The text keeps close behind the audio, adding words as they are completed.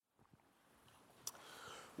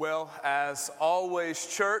Well, as always,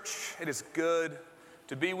 church, it is good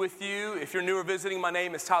to be with you. If you're new or visiting, my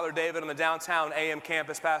name is Tyler David. I'm the downtown AM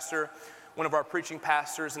campus pastor, one of our preaching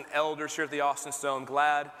pastors and elders here at the Austin Stone.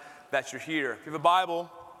 Glad that you're here. If you have a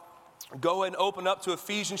Bible, go ahead and open up to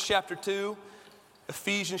Ephesians chapter 2.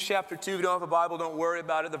 Ephesians chapter 2. If you don't have a Bible, don't worry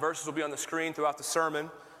about it. The verses will be on the screen throughout the sermon.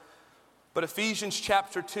 But Ephesians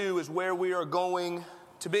chapter 2 is where we are going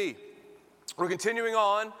to be. We're continuing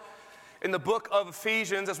on in the book of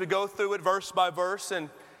Ephesians as we go through it verse by verse. And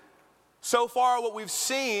so far what we've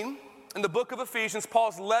seen in the book of Ephesians,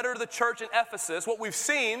 Paul's letter to the church in Ephesus, what we've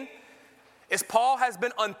seen is Paul has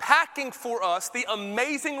been unpacking for us the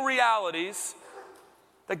amazing realities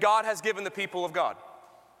that God has given the people of God.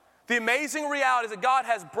 The amazing realities that God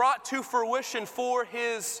has brought to fruition for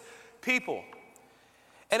his people.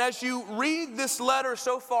 And as you read this letter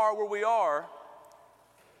so far where we are,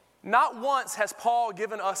 not once has Paul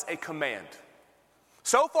given us a command.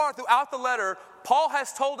 So far throughout the letter, Paul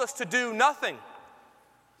has told us to do nothing.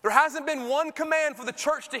 There hasn't been one command for the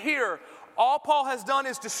church to hear. All Paul has done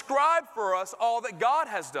is describe for us all that God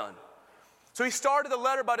has done. So he started the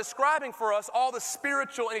letter by describing for us all the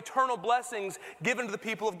spiritual and eternal blessings given to the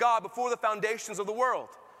people of God before the foundations of the world.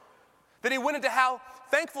 Then he went into how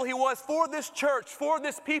thankful he was for this church, for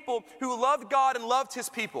this people who loved God and loved his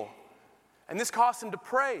people. And this caused him to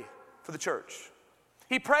pray for the church.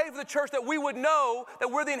 He prayed for the church that we would know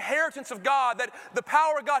that we're the inheritance of God, that the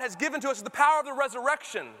power God has given to us is the power of the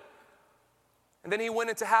resurrection. And then he went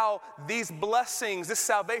into how these blessings, this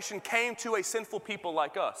salvation came to a sinful people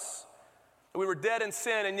like us. We were dead in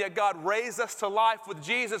sin, and yet God raised us to life with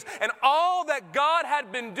Jesus. And all that God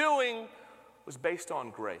had been doing was based on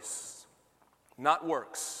grace, not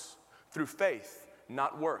works, through faith.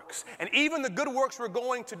 Not works. And even the good works we're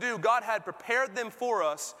going to do, God had prepared them for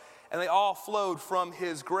us, and they all flowed from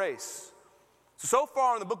his grace. So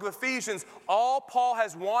far in the book of Ephesians, all Paul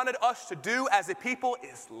has wanted us to do as a people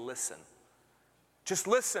is listen. Just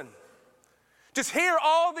listen. Just hear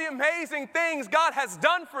all the amazing things God has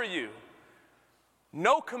done for you.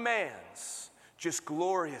 No commands, just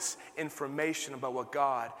glorious information about what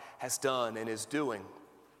God has done and is doing.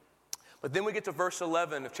 But then we get to verse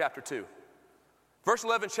 11 of chapter 2. Verse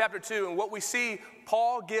 11, chapter 2, and what we see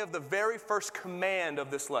Paul give the very first command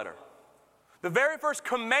of this letter. The very first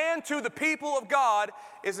command to the people of God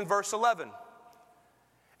is in verse 11.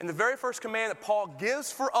 And the very first command that Paul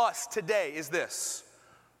gives for us today is this: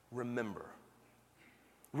 remember.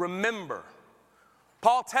 Remember.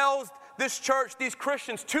 Paul tells this church, these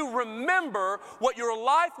Christians, to remember what your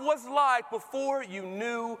life was like before you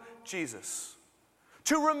knew Jesus.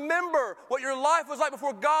 To remember what your life was like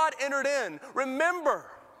before God entered in. Remember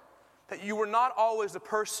that you were not always the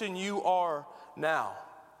person you are now.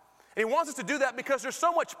 And he wants us to do that because there's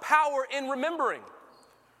so much power in remembering.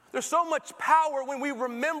 There's so much power when we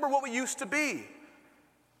remember what we used to be.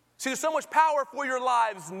 See, there's so much power for your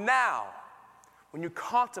lives now when you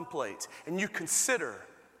contemplate and you consider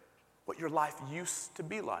what your life used to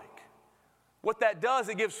be like. What that does,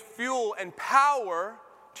 it gives fuel and power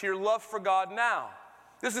to your love for God now.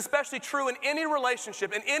 This is especially true in any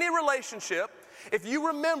relationship. In any relationship, if you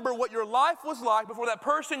remember what your life was like before that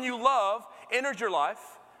person you love entered your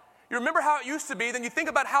life, you remember how it used to be, then you think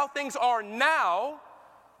about how things are now,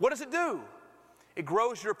 what does it do? It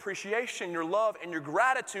grows your appreciation, your love, and your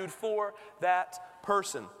gratitude for that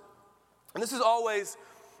person. And this is always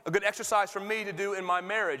a good exercise for me to do in my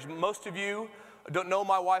marriage. Most of you don't know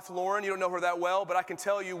my wife, Lauren. You don't know her that well, but I can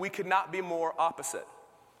tell you we could not be more opposite.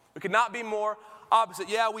 We could not be more opposite.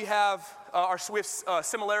 Yeah, we have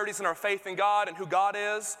similarities in our faith in God and who God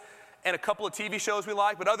is, and a couple of TV shows we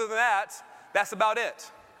like, but other than that, that's about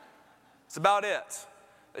it. It's about it.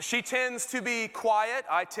 She tends to be quiet,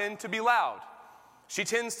 I tend to be loud. She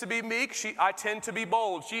tends to be meek, I tend to be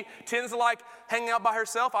bold. She tends to like hanging out by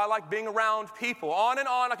herself, I like being around people. On and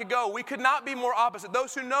on I could go. We could not be more opposite.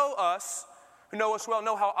 Those who know us well,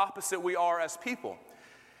 know how opposite we are as people.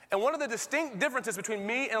 And one of the distinct differences between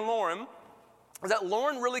me and Lauren is that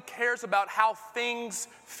Lauren really cares about how things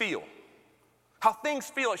feel. How things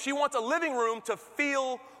feel. She wants a living room to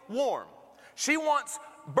feel warm. She wants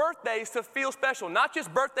birthdays to feel special. Not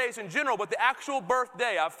just birthdays in general, but the actual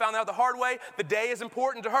birthday. I've found out the hard way. The day is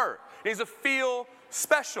important to her. It needs to feel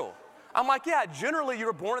special. I'm like, yeah, generally you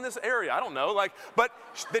were born in this area. I don't know. But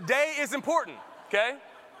the day is important, okay?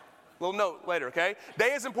 Little note later, okay?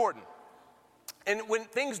 Day is important. And when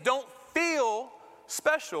things don't feel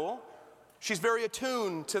special, she's very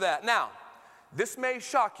attuned to that. Now, this may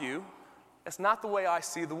shock you. That's not the way I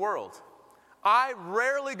see the world. I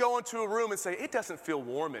rarely go into a room and say, it doesn't feel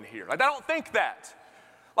warm in here. I don't think that.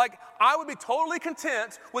 Like, I would be totally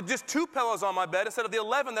content with just 2 pillows on my bed instead of the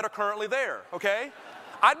 11 that are currently there, okay?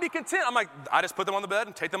 I'd be content. I'm like, I just put them on the bed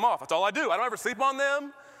and take them off. That's all I do. I don't ever sleep on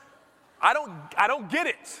them. I don't get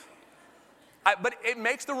it. But it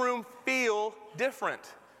makes the room feel different.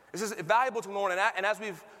 This is valuable to Lauren, and as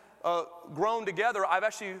we've grown together, I've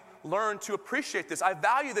actually learned to appreciate this. I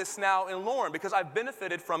value this now in Lauren because I've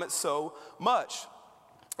benefited from it so much.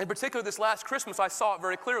 In particular, this last Christmas, I saw it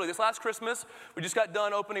very clearly. This last Christmas, we just got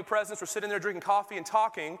done opening presents. We're sitting there drinking coffee and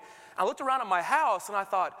talking. I looked around at my house, and I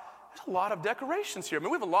thought, there's a lot of decorations here. I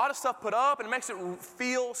mean, we have a lot of stuff put up, and it makes it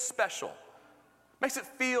feel special. Makes it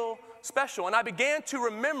feel special. And I began to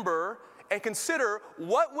remember and consider,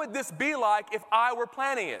 what would this be like if I were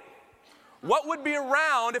planning it? What would be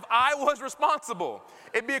around if I was responsible?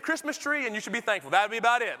 It'd be a Christmas tree, and you should be thankful. That'd be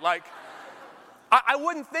about it. Like, I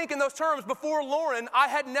wouldn't think in those terms. Before Lauren, I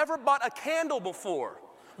had never bought a candle before.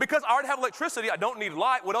 Because I already have electricity, I don't need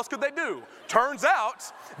light. What else could they do? Turns out,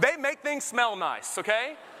 they make things smell nice,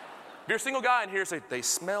 okay? If you're a single guy in here, say, they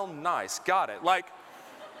smell nice. Got it. Like,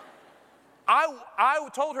 I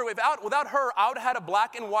told her without her, I would have had a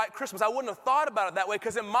black and white Christmas. I wouldn't have thought about it that way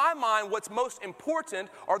because in my mind, what's most important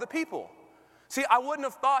are the people. See, I wouldn't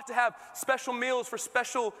have thought to have special meals for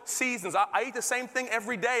special seasons. I eat the same thing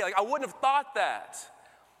every day. Like, I wouldn't have thought that.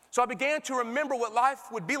 So I began to remember what life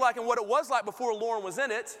would be like and what it was like before Lauren was in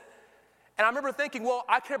it. And I remember thinking, well,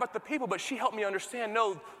 I care about the people, but she helped me understand,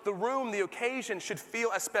 no, the room, the occasion should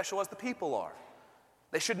feel as special as the people are.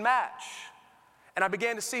 They should match. And I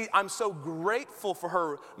began to see, I'm so grateful for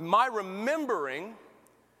her. My remembering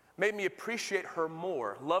made me appreciate her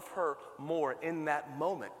more, love her more in that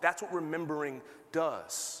moment. That's what remembering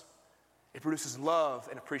does. It produces love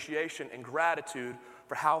and appreciation and gratitude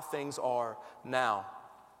for how things are now.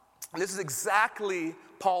 And this is exactly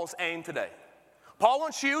Paul's aim today. Paul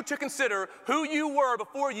wants you to consider who you were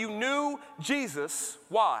before you knew Jesus.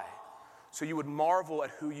 Why? So you would marvel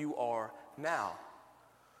at who you are now.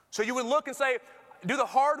 So you would look and say, do the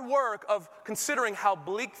hard work of considering how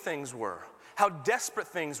bleak things were, how desperate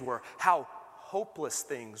things were, how hopeless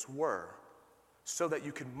things were, so that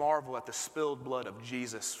you could marvel at the spilled blood of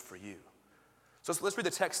Jesus for you. So let's read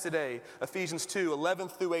the text today, Ephesians 2, 11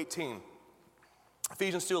 through 18.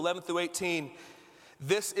 Ephesians 2, 11 through 18.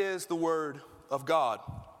 This is the word of God.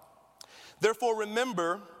 Therefore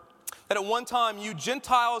remember that at one time you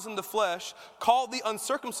Gentiles in the flesh, called the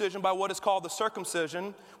uncircumcision by what is called the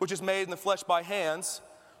circumcision, which is made in the flesh by hands,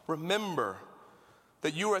 remember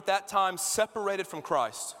that you were at that time separated from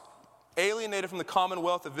Christ, alienated from the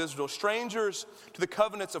commonwealth of Israel, strangers to the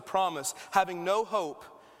covenants of promise, having no hope,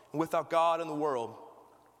 and without God in the world.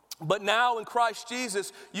 But now in Christ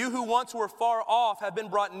Jesus, you who once were far off have been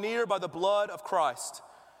brought near by the blood of Christ.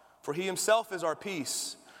 For he himself is our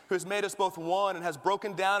peace, who has made us both one and has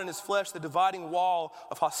broken down in his flesh the dividing wall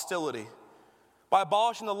of hostility, by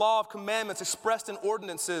abolishing the law of commandments expressed in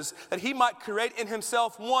ordinances, that he might create in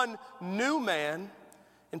himself one new man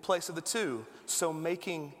in place of the two, so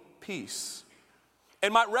making peace,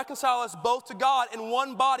 and might reconcile us both to God in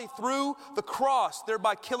one body through the cross,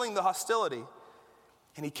 thereby killing the hostility.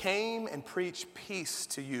 And he came and preached peace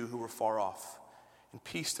to you who were far off, and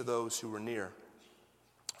peace to those who were near.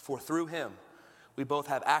 For through him we both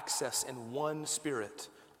have access in one Spirit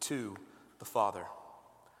to the Father.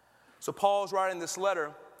 So Paul is writing this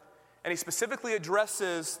letter, and he specifically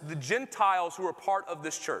addresses the Gentiles who are part of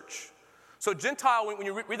this church. So Gentile, when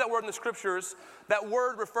you read that word in the scriptures, that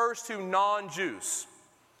word refers to non-Jews.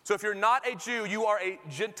 So if you're not a Jew, you are a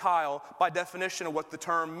Gentile by definition of what the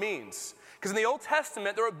term means. Because in the Old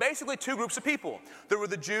Testament, there were basically two groups of people. There were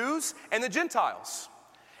the Jews and the Gentiles.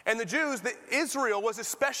 And the Jews, Israel was a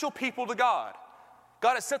special people to God.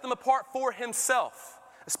 God had set them apart for himself,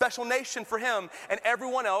 a special nation for him, and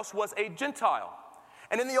everyone else was a Gentile.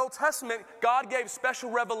 And in the Old Testament, God gave special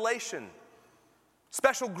revelation,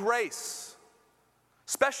 special grace,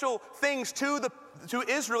 special things to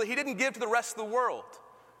Israel he didn't give to the rest of the world.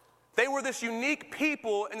 They were this unique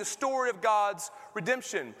people in the story of God's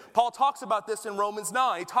redemption. Paul talks about this in Romans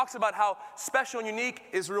 9. He talks about how special and unique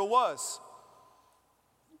Israel was.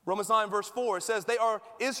 Romans 9 verse 4, it says, they are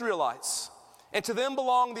Israelites, and to them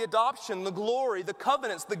belong the adoption, the glory, the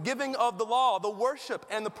covenants, the giving of the law, the worship,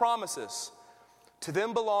 and the promises. To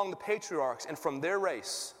them belong the patriarchs, and from their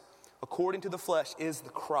race, according to the flesh, is the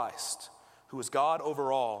Christ, who is God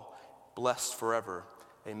over all, blessed forever.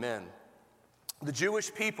 Amen. The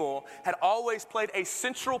Jewish people had always played a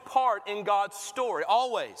central part in God's story.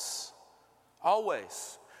 Always.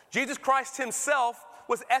 Always. Jesus Christ himself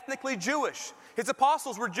was ethnically Jewish. His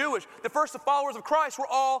apostles were Jewish. The first followers of Christ were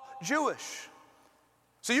all Jewish.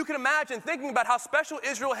 So you can imagine thinking about how special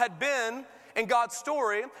Israel had been in God's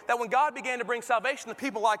story, that when God began to bring salvation to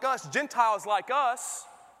people like us, Gentiles like us,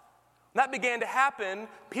 when that began to happen,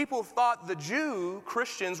 people thought the Jew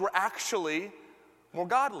Christians were actually more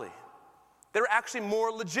godly. They were actually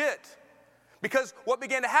more legit. Because what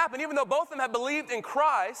began to happen, even though both of them had believed in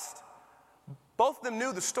Christ, both of them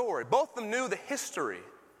knew the story. Both of them knew the history.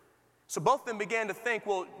 So both of them began to think,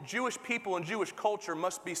 well, Jewish people and Jewish culture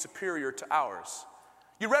must be superior to ours.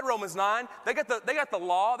 You read Romans 9. They got the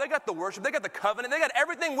law. They got the worship. They got the covenant. They got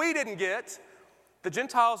everything we didn't get. The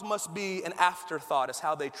Gentiles must be an afterthought is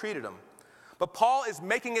how they treated them. But Paul is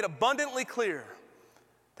making it abundantly clear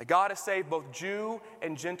that God has saved both Jew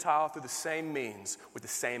and Gentile through the same means, with the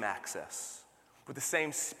same access, with the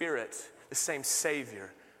same Spirit, the same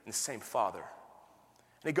Savior, and the same Father.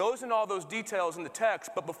 And he goes into all those details in the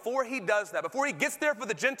text, but before he does that, before he gets there for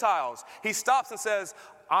the Gentiles, he stops and says,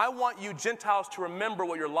 I want you Gentiles to remember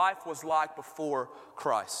what your life was like before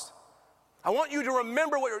Christ. I want you to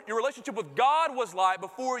remember what your relationship with God was like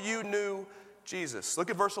before you knew Jesus. Look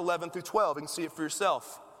at verse 11 through 12. You can see it for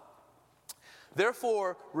yourself.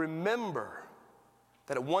 Therefore, remember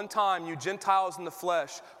that at one time you Gentiles in the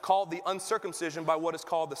flesh, called the uncircumcision by what is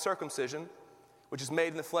called the circumcision, which is made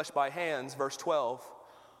in the flesh by hands, verse 12.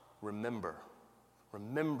 Remember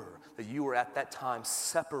that you were at that time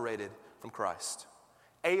separated from Christ,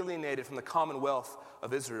 alienated from the commonwealth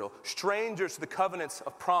of Israel, strangers to the covenants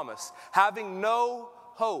of promise, having no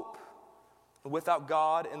hope, and without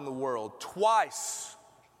God in the world. Twice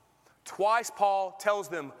Paul tells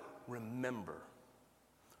them, remember.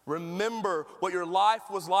 Remember what your life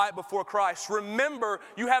was like before Christ. Remember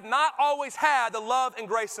you have not always had the love and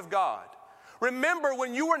grace of God. Remember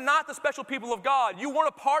when you were not the special people of God, you weren't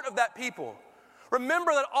a part of that people.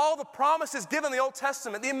 Remember that all the promises given in the Old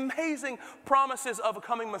Testament, the amazing promises of a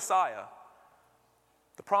coming Messiah,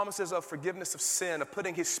 the promises of forgiveness of sin, of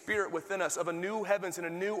putting His Spirit within us, of a new heavens and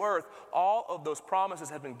a new earth, all of those promises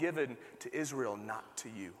have been given to Israel, not to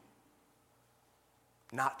you.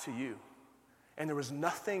 Not to you. And there was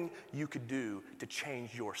nothing you could do to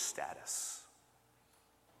change your status.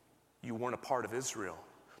 You weren't a part of Israel.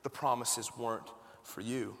 The promises weren't for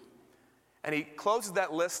you. And he closes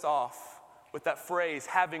that list off with that phrase,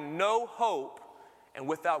 having no hope and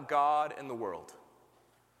without God in the world.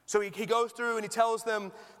 So he goes through and he tells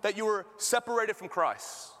them that you were separated from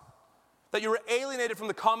Christ, that you were alienated from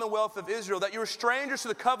the commonwealth of Israel, that you were strangers to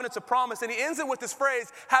the covenants of promise. And he ends it with this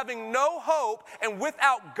phrase, having no hope and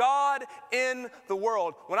without God in the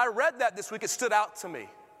world. When I read that this week, it stood out to me.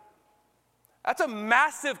 That's a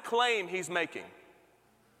massive claim he's making.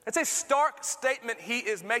 It's a stark statement he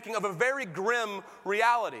is making of a very grim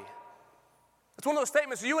reality. It's one of those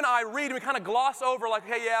statements you and I read and we kind of gloss over like,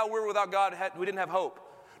 hey, yeah, we were without God, we didn't have hope.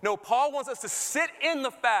 No, Paul wants us to sit in the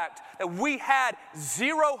fact that we had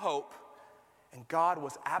zero hope and God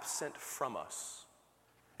was absent from us.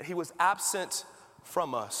 And He was absent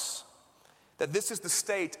from us. That this is the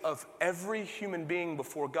state of every human being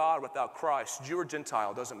before God without Christ, Jew or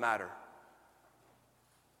Gentile, doesn't matter.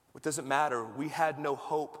 It doesn't matter. We had no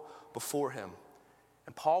hope before Him.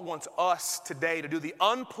 And Paul wants us today to do the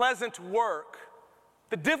unpleasant work,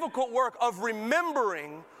 the difficult work of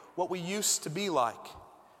remembering what we used to be like.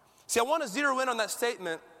 See, I want to zero in on that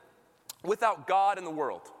statement, without God in the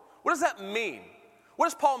world. What does that mean? What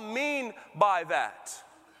does Paul mean by that?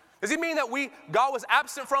 Does he mean that God was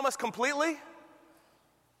absent from us completely?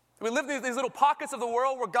 We lived in these little pockets of the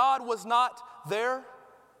world where God was not there?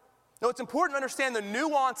 No, it's important to understand the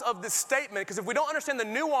nuance of this statement, because if we don't understand the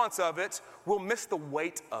nuance of it, we'll miss the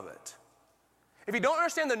weight of it. If you don't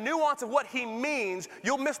understand the nuance of what he means,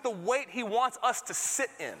 you'll miss the weight he wants us to sit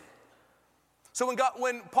in. So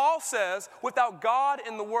when Paul says, without God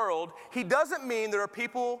in the world, he doesn't mean there are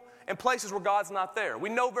people and places where God's not there. We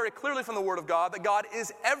know very clearly from the Word of God that God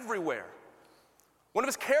is everywhere. One of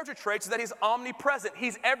his character traits is that he's omnipresent.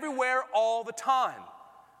 He's everywhere all the time.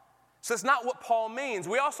 So that's not what Paul means.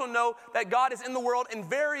 We also know that God is in the world in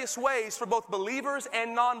various ways for both believers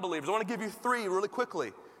and non-believers. I want to give you three really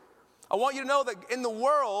quickly. I want you to know that in the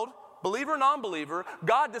world, believer, non-believer,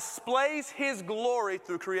 God displays his glory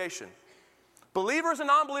through creation. Believers and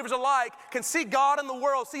non-believers alike can see God in the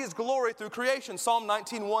world, see his glory through creation. Psalm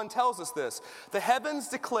 19:1 tells us this. The heavens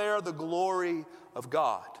declare the glory of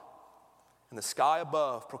God, and the sky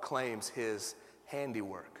above proclaims his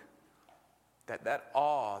handiwork. That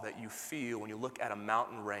awe that you feel when you look at a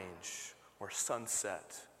mountain range or a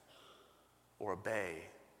sunset or a bay,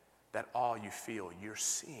 that awe you feel, you're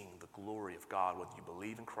seeing the glory of God, whether you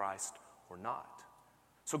believe in Christ or not.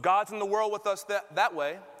 So God's in the world with us that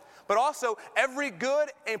way. But also, every good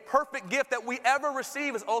and perfect gift that we ever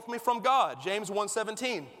receive is ultimately from God. James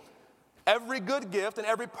 1:17. Every good gift and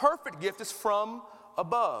every perfect gift is from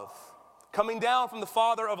above, coming down from the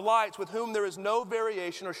Father of lights, with whom there is no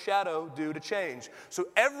variation or shadow due to change. So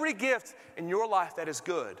every gift in your life that is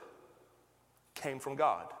good came from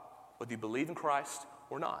God, whether you believe in Christ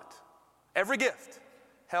or not. Every gift,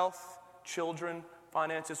 health, children,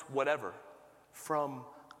 finances, whatever, from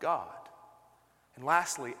God. And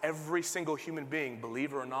lastly, every single human being,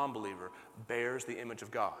 believer or non-believer, bears the image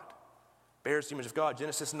of God. Bears the image of God.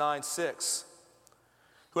 Genesis 9:6.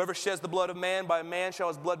 Whoever sheds the blood of man, by man shall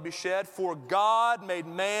his blood be shed, for God made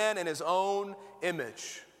man in his own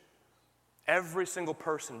image. Every single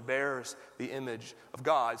person bears the image of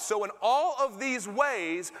God. So in all of these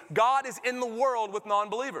ways, God is in the world with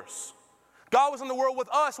non-believers. God was in the world with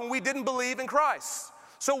us when we didn't believe in Christ.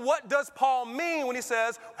 So what does Paul mean when he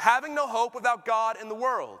says, having no hope without God in the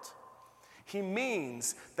world? He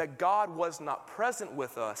means that God was not present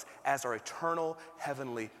with us as our eternal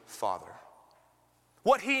heavenly Father.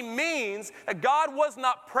 What he means that God was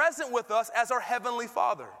not present with us as our heavenly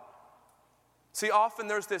Father. See, often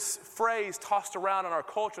there's this phrase tossed around in our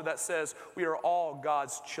culture that says we are all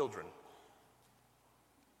God's children.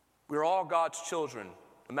 We are all God's children,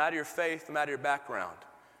 no matter your faith, no matter your background.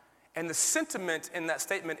 And the sentiment in that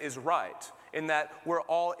statement is right, in that we're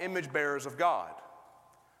all image bearers of God.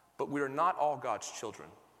 But we are not all God's children.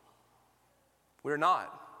 We're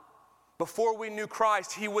not. Before we knew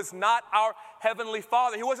Christ, he was not our heavenly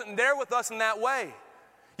Father. He wasn't there with us in that way.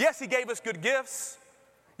 Yes, he gave us good gifts.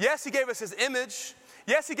 Yes, he gave us his image.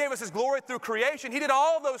 Yes, he gave us his glory through creation. He did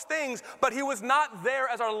all those things, but he was not there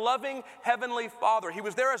as our loving heavenly Father. He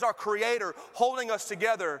was there as our creator, holding us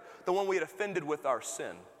together, the one we had offended with our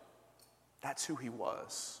sin. That's who he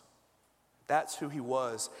was. That's who he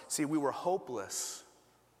was. See, we were hopeless.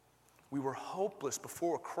 We were hopeless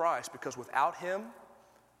before Christ because without him,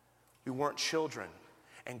 we weren't children.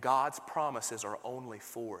 And God's promises are only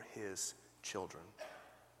for his children.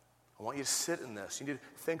 I want you to sit in this. You need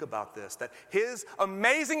to think about this, that his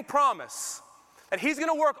amazing promise that he's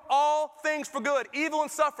going to work all things for good, evil and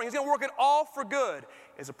suffering, he's going to work it all for good,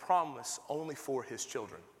 is a promise only for his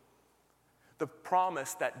children. The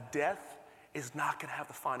promise that death is not going to have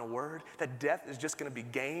the final word, that death is just going to be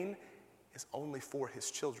gain, is only for his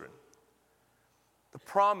children. The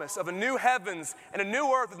promise of a new heavens and a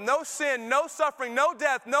new earth with no sin, no suffering, no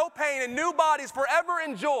death, no pain, and new bodies forever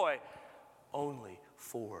in joy, only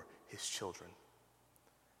for his children.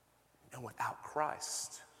 And without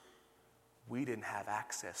Christ, we didn't have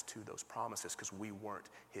access to those promises because we weren't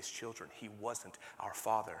his children. He wasn't our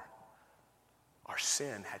Father. Our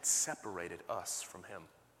sin had separated us from him.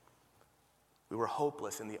 We were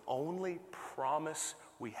hopeless, and the only promise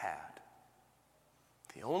we had,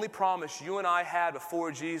 the only promise you and I had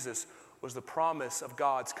before Jesus was the promise of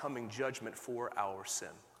God's coming judgment for our sin.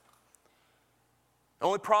 The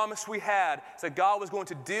only promise we had is that God was going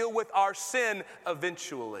to deal with our sin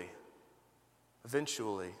eventually.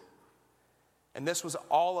 Eventually. And this was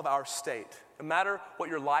all of our state. No matter what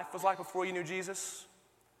your life was like before you knew Jesus,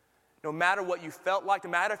 no matter what you felt like, no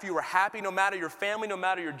matter if you were happy, no matter your family, no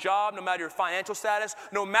matter your job, no matter your financial status,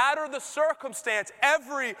 no matter the circumstance,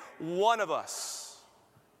 every one of us,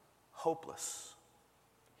 hopeless,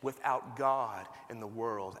 without God in the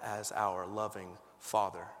world as our loving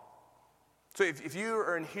Father. So if you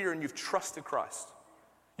are in here and you've trusted Christ,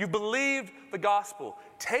 you've believed the gospel,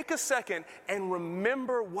 take a second and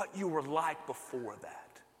remember what you were like before that.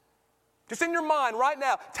 Just in your mind right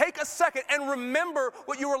now, take a second and remember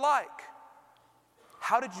what you were like.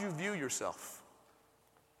 How did you view yourself?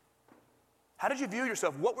 How did you view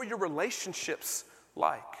yourself? What were your relationships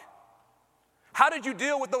like? How did you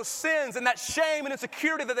deal with those sins and that shame and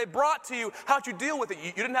insecurity that they brought to you? How did you deal with it?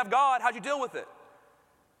 You didn't have God. How did you deal with it?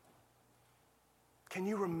 Can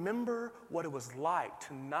you remember what it was like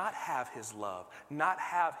to not have his love, not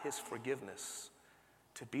have his forgiveness,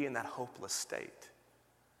 to be in that hopeless state?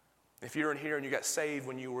 If you're in here and you got saved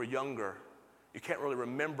when you were younger, you can't really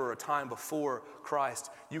remember a time before Christ,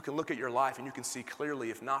 you can look at your life and you can see clearly,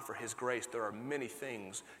 if not for his grace, there are many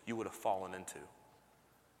things you would have fallen into.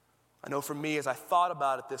 I know for me, as I thought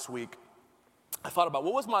about it this week, I thought about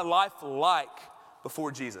what was my life like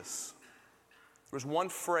before Jesus? There was one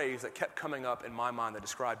phrase that kept coming up in my mind that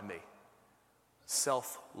described me.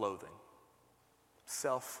 Self-loathing.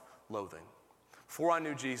 Self-loathing. Before I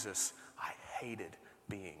knew Jesus, I hated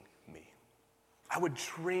being me. I would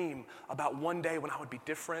dream about one day when I would be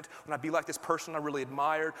different, when I'd be like this person I really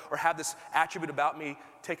admired, or have this attribute about me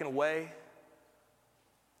taken away.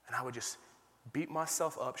 And I would just beat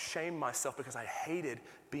myself up, shame myself because I hated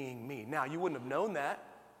being me. Now, you wouldn't have known that.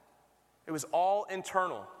 It was all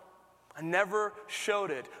internal. I never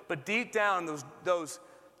showed it, but deep down, those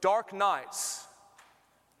dark nights,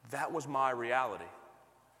 that was my reality.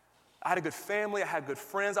 I had a good family, I had good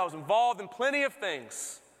friends, I was involved in plenty of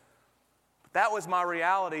things. But that was my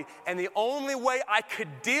reality, and the only way I could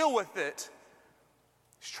deal with it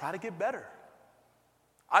is try to get better.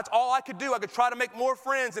 That's all I could do. I could try to make more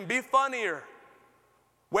friends and be funnier,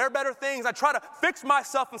 wear better things. I'd try to fix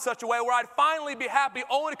myself in such a way where I'd finally be happy,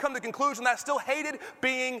 only to come to the conclusion that I still hated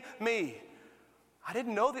being me. I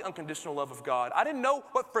didn't know the unconditional love of God. I didn't know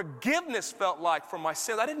what forgiveness felt like for my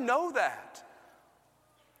sins. I didn't know that.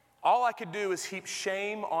 All I could do is heap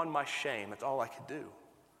shame on my shame. That's all I could do.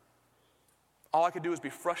 All I could do is be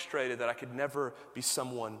frustrated that I could never be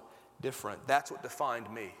someone different. That's what defined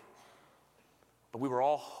me. But we were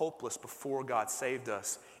all hopeless before God saved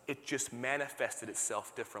us. It just manifested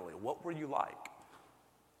itself differently. What were you like?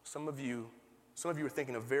 Some of you were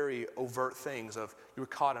thinking of very overt things. You were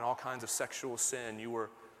caught in all kinds of sexual sin. You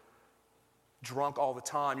were drunk all the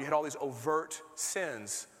time. You had all these overt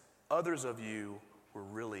sins. Others of you were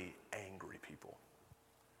really angry people.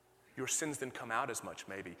 Your sins didn't come out as much,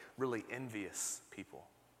 maybe. Really envious people.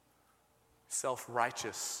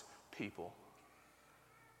 Self-righteous people.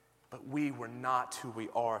 But we were not who we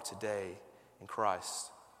are today in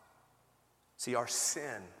Christ. See, our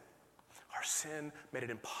sin made it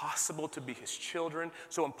impossible to be his children,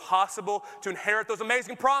 so impossible to inherit those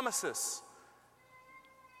amazing promises.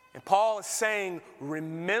 And Paul is saying,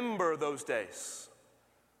 remember those days.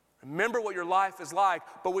 Remember what your life is like,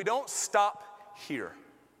 but we don't stop here.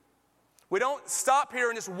 We don't stop here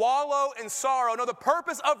and just wallow in sorrow. No, the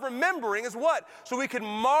purpose of remembering is what? So we can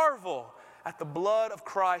marvel at the blood of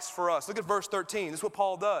Christ for us. Look at verse 13. This is what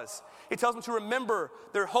Paul does. He tells them to remember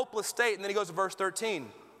their hopeless state, and then he goes to verse 13.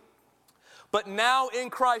 But now in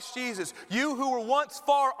Christ Jesus, you who were once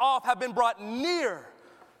far off have been brought near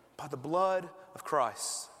by the blood of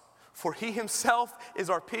Christ. For he himself is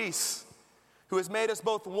our peace, who has made us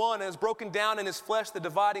both one and has broken down in his flesh the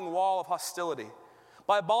dividing wall of hostility,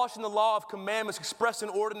 by abolishing the law of commandments expressed in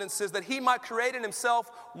ordinances, that he might create in himself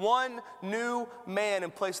one new man in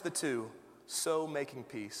place of the two, so making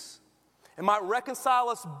peace, and might reconcile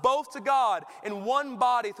us both to God in one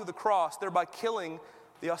body through the cross, thereby killing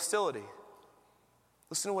the hostility.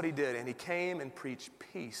 Listen to what he did. And he came and preached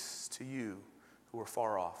peace to you who were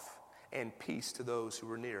far off, and peace to those who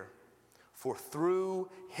were near. For through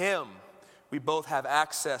him we both have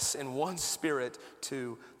access in one spirit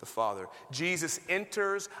to the Father. Jesus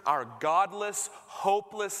enters our godless,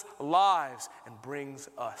 hopeless lives and brings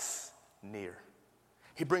us near.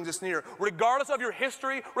 He brings us near. Regardless of your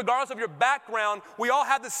history, regardless of your background, we all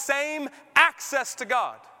have the same access to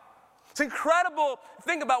God. It's incredible.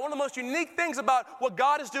 Think about one of the most unique things about what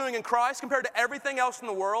God is doing in Christ compared to everything else in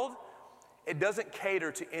the world. It doesn't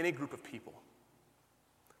cater to any group of people.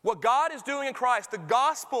 What God is doing in Christ, the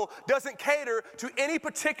gospel doesn't cater to any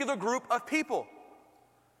particular group of people.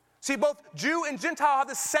 See, both Jew and Gentile have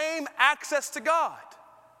the same access to God.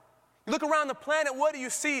 You look around the planet, what do you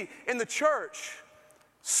see in the church?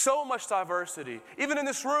 So much diversity. Even in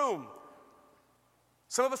this room,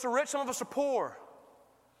 some of us are rich, some of us are poor.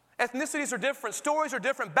 Ethnicities are different, stories are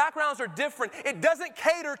different, backgrounds are different. It doesn't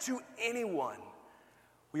cater to anyone.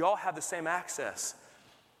 We all have the same access.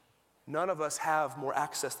 None of us have more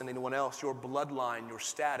access than anyone else. Your bloodline, your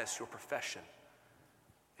status, your profession.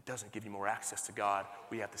 It doesn't give you more access to God.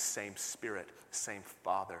 We have the same Spirit, same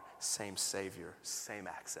Father, same Savior, same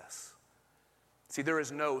access. See, there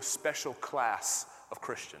is no special class of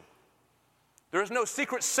Christian. There is no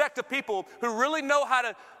secret sect of people who really know how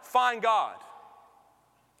to find God.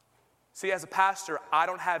 See, as a pastor, I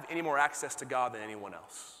don't have any more access to God than anyone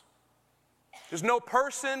else. There's no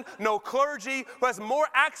person, no clergy who has more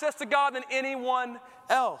access to God than anyone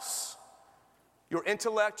else. Your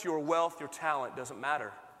intellect, your wealth, your talent doesn't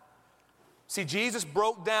matter. See, Jesus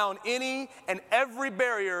broke down any and every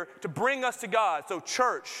barrier to bring us to God. So,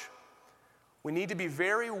 church, we need to be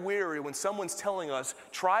very wary when someone's telling us,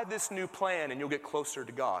 try this new plan and you'll get closer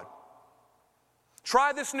to God.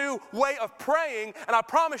 Try this new way of praying, and I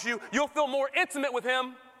promise you, you'll feel more intimate with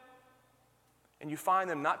him. And you find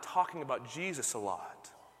them not talking about Jesus a lot.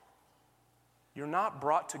 You're not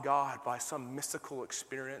brought to God by some mystical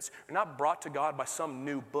experience. You're not brought to God by some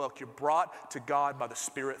new book. You're brought to God by the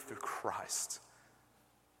Spirit through Christ.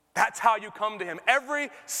 That's how you come to him, every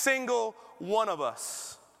single one of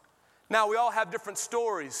us. Now, we all have different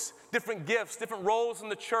stories, different gifts, different roles in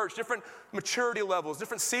the church, different maturity levels,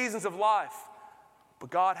 different seasons of life. But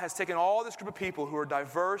God has taken all this group of people who are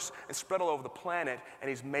diverse and spread all over the planet, and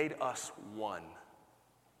he's made us one.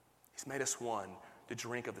 He's made us one to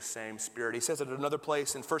drink of the same Spirit. He says it at another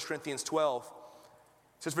place in 1 Corinthians 12.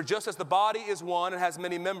 It says, for just as the body is one and has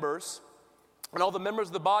many members, and all the members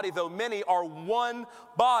of the body, though many, are one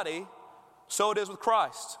body, so it is with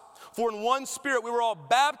Christ. For in one Spirit we were all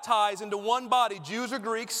baptized into one body, Jews or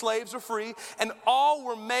Greeks, slaves or free, and all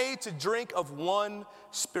were made to drink of one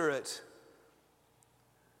Spirit.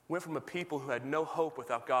 Went from a people who had no hope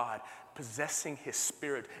without God, possessing his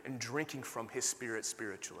Spirit and drinking from his Spirit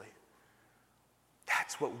spiritually.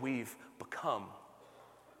 That's what we've become.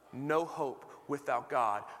 No hope without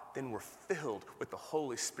God. Then we're filled with the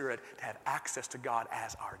Holy Spirit to have access to God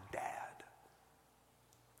as our dad.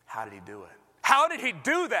 How did he do it? How did he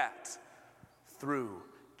do that? Through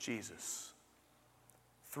Jesus.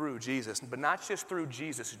 Through Jesus. But not just through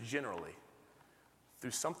Jesus generally.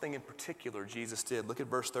 Through something in particular Jesus did. Look at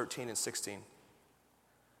verse 13 and 16.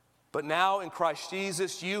 But now in Christ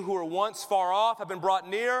Jesus, you who were once far off have been brought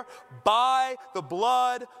near by the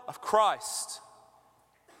blood of Christ.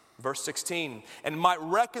 Verse 16, and might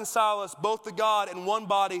reconcile us both to God in one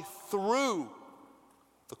body through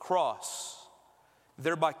the cross,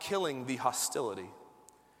 thereby killing the hostility.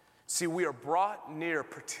 See, we are brought near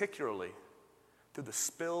particularly through the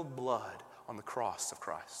spilled blood on the cross of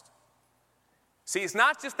Christ. See, it's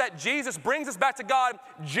not just that Jesus brings us back to God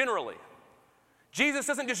generally. Jesus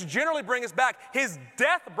doesn't just generally bring us back. His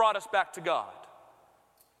death brought us back to God.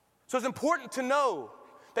 So it's important to know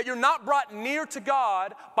that you're not brought near to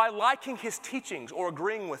God by liking his teachings or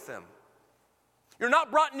agreeing with them. You're not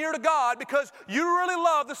brought near to God because you really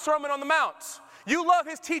love the Sermon on the Mount. You love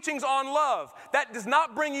his teachings on love. That does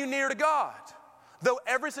not bring you near to God. Though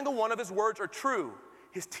every single one of his words are true,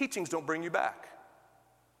 his teachings don't bring you back.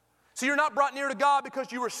 So you're not brought near to God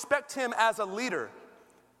because you respect him as a leader,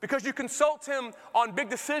 because you consult him on big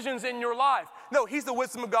decisions in your life. No, he's the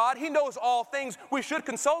wisdom of God. He knows all things. We should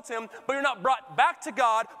consult him, but you're not brought back to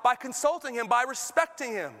God by consulting him, by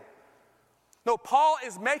respecting him. No, Paul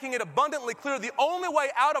is making it abundantly clear the only way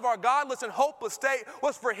out of our godless and hopeless state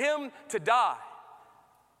was for him to die.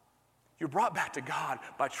 You're brought back to God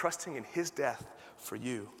by trusting in his death for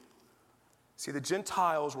you. See, the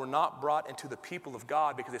Gentiles were not brought into the people of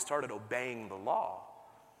God because they started obeying the law.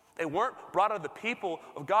 They weren't brought into the people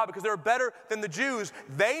of God because they were better than the Jews.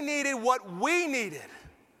 They needed what we needed.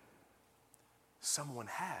 Someone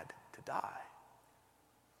had to die.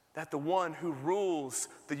 That the one who rules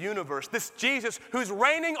the universe, this Jesus who's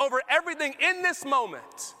reigning over everything in this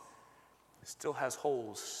moment, still has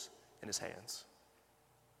holes in his hands,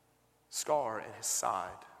 scar in his side.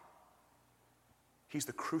 He's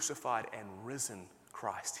the crucified and risen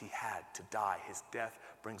Christ. He had to die. His death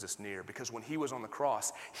brings us near because when he was on the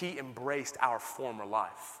cross, he embraced our former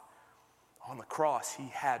life. On the cross, he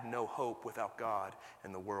had no hope without God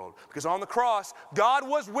in the world. Because on the cross, God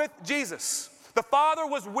was with Jesus. The Father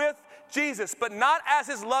was with Jesus, but not as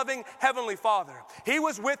his loving heavenly Father. He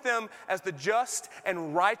was with him as the just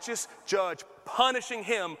and righteous judge, punishing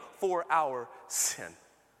him for our sin.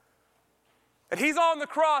 And he's on the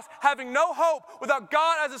cross having no hope without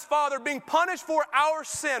God as his Father, being punished for our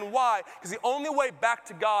sin. Why? Because the only way back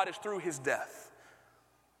to God is through his death.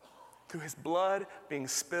 Through his blood being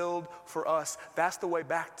spilled for us. That's the way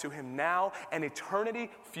back to him now and eternity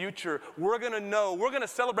future. We're going to know, we're going to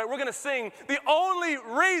celebrate, we're going to sing, the only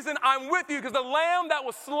reason I'm with you because the Lamb that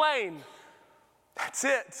was slain. That's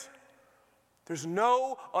it. There's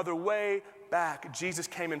no other way back. Jesus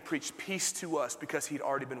came and preached peace to us because he'd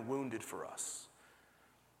already been wounded for us.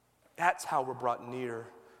 That's how we're brought near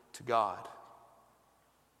to God.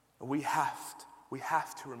 We have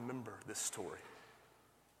to remember this story.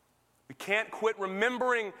 We can't quit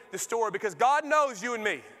remembering the story because God knows you and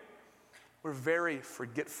me. We're very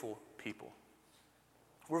forgetful people.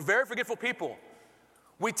 We're very forgetful people.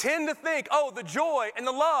 We tend to think, oh, the joy and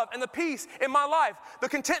the love and the peace in my life, the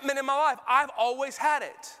contentment in my life, I've always had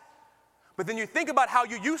it. But then you think about how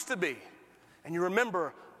you used to be, and you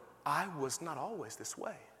remember, I was not always this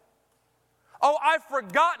way. Oh, I've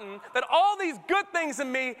forgotten that all these good things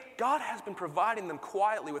in me, God has been providing them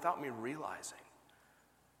quietly without me realizing.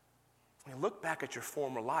 When you look back at your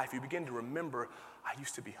former life, you begin to remember, I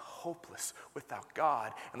used to be hopeless without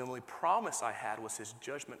God, and the only promise I had was his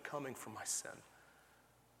judgment coming for my sin.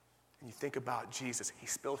 And you think about Jesus, he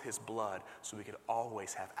spilled his blood so we could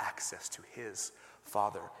always have access to his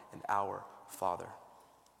Father and our Father.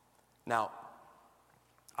 Now,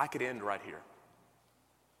 I could end right here.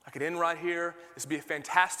 This would be a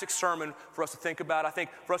fantastic sermon for us to think about, I think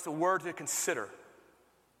for us the word to consider.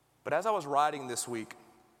 But as I was writing this week,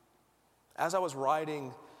 as I was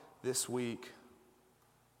writing this week,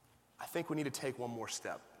 I think we need to take one more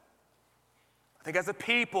step. I think as a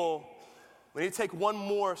people, we need to take one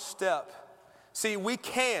more step. See, we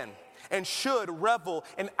can and should revel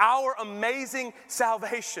in our amazing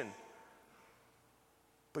salvation.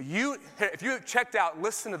 But if you have checked out,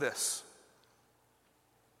 listen to this.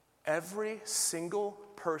 Every single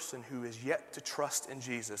person who is yet to trust in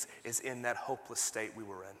Jesus is in that hopeless state we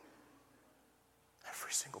were in.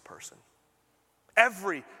 Every single person.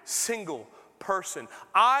 Every single person.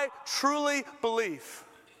 I truly believe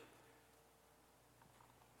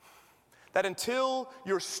that until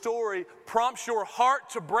your story prompts your heart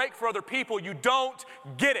to break for other people, you don't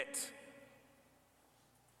get it.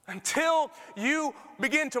 Until you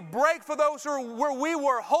begin to break for those who are where we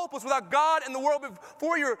were, hopeless without God in the world,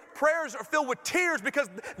 before your prayers are filled with tears because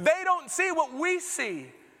they don't see what we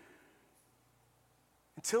see.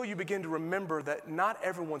 Until you begin to remember that not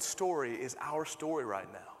everyone's story is our story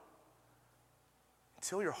right now.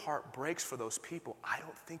 Until your heart breaks for those people, I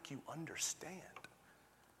don't think you understand.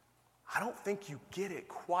 I don't think you get it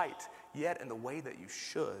quite yet in the way that you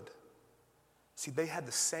should. See, they had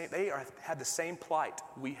the same plight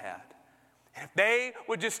we had. And if they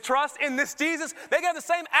would just trust in this Jesus, they can have the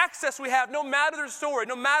same access we have, no matter their story,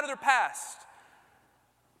 no matter their past.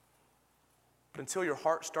 But until your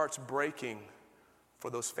heart starts breaking for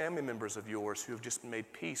those family members of yours who have just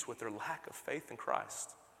made peace with their lack of faith in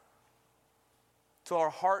Christ, till our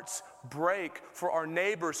hearts break for our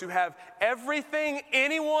neighbors who have everything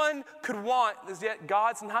anyone could want, yet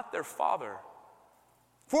God's not their father.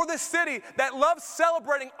 For this city that loves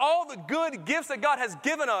celebrating all the good gifts that God has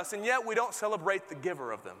given us, and yet we don't celebrate the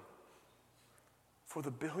giver of them. For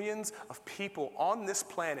the billions of people on this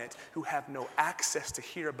planet who have no access to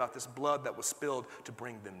hear about this blood that was spilled to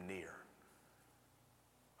bring them near.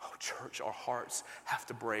 Oh, church, our hearts have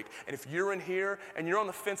to break. And if you're in here and you're on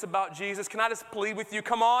the fence about Jesus, can I just plead with you?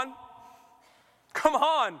 Come on. Come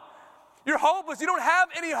on. You're hopeless. You don't have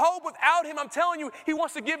any hope without him. I'm telling you, he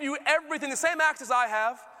wants to give you everything, the same access I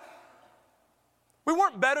have. We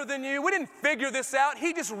weren't better than you. We didn't figure this out.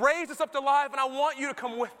 He just raised us up to life, and I want you to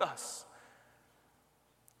come with us.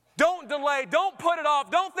 Don't delay. Don't put it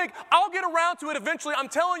off. Don't think, I'll get around to it eventually. I'm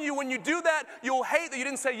telling you, when you do that, you'll hate that you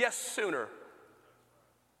didn't say yes sooner.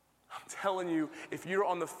 I'm telling you, if you're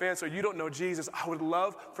on the fence or you don't know Jesus, I would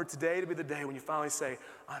love for today to be the day when you finally say,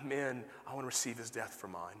 I'm in. I want to receive his death for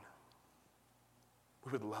mine.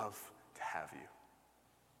 We would love to have you.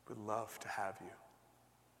 We would love to have you.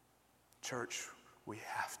 Church, we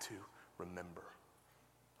have to remember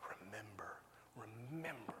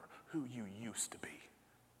who you used to be.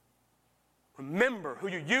 Remember who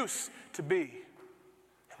you used to be.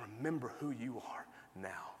 And remember who you are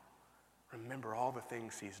now. Remember all the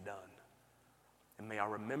things he's done. And may our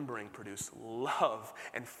remembering produce love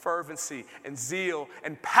and fervency and zeal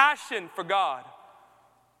and passion for God.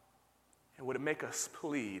 And would it make us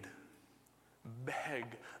plead, beg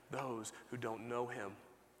those who don't know him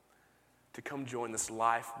to come join this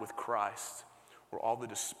life with Christ, where all the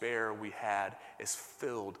despair we had is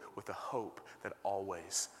filled with a hope that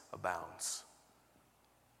always abounds.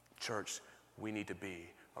 Church, we need to be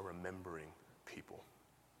a remembering people.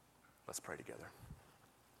 Let's pray together.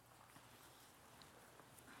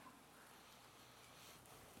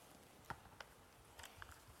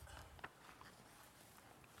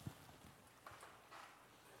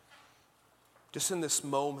 Just in this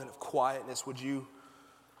moment of quietness, would you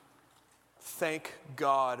thank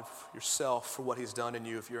God yourself for what he's done in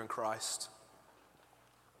you if you're in Christ?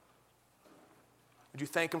 Would you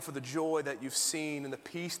thank him for the joy that you've seen and the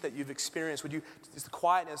peace that you've experienced? Would you, just the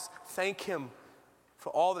quietness, thank him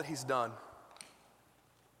for all that he's done?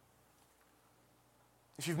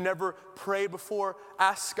 If you've never prayed before,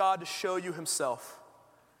 ask God to show you himself.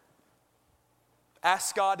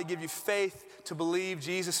 Ask God to give you faith to believe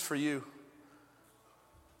Jesus for you.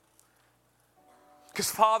 Because,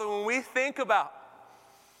 Father, when we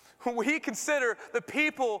consider the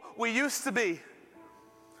people we used to be,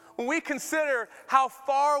 when we consider how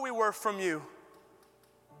far we were from you,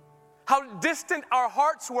 how distant our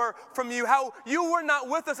hearts were from you, how you were not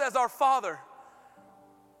with us as our Father,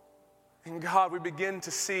 and God, we begin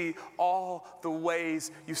to see all the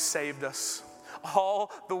ways you saved us,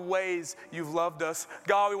 all the ways you've loved us.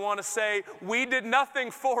 God, we want to say we did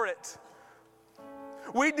nothing for it.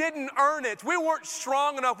 We didn't earn it. We weren't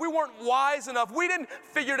strong enough. We weren't wise enough. We didn't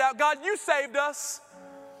figure it out. God, you saved us.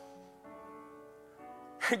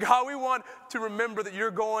 And God, we want to remember that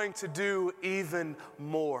you're going to do even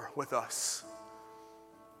more with us.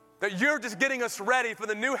 That you're just getting us ready for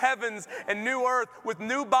the new heavens and new earth with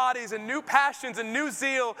new bodies and new passions and new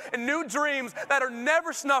zeal and new dreams that are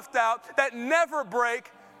never snuffed out, that never break,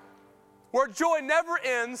 where joy never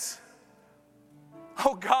ends.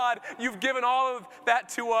 Oh God, you've given all of that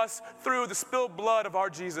to us through the spilled blood of our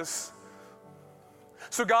Jesus.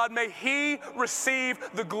 So God, may He receive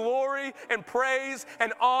the glory and praise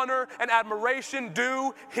and honor and admiration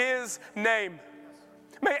due His name.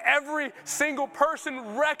 May every single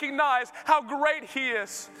person recognize how great He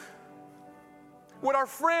is. Would our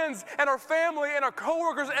friends and our family and our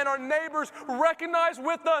coworkers and our neighbors recognize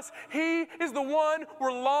with us He is the one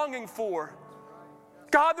we're longing for.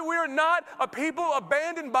 God, that we are not a people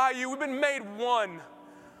abandoned by You. We've been made one.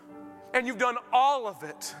 And You've done all of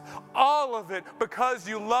it because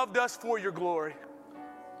You loved us for Your glory.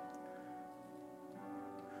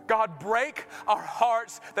 God, break our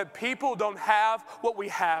hearts that people don't have what we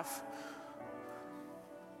have.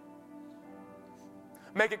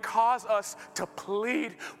 Make it cause us to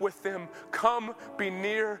plead with them, come be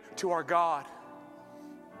near to our God.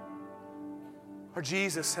 Our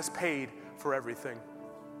Jesus has paid for everything.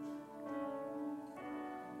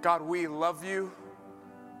 God, we love You.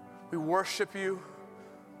 We worship You.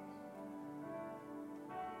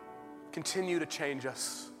 Continue to change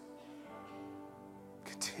us.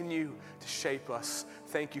 Continue to shape us.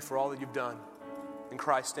 Thank You for all that You've done. In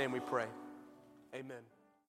Christ's name we pray. Amen.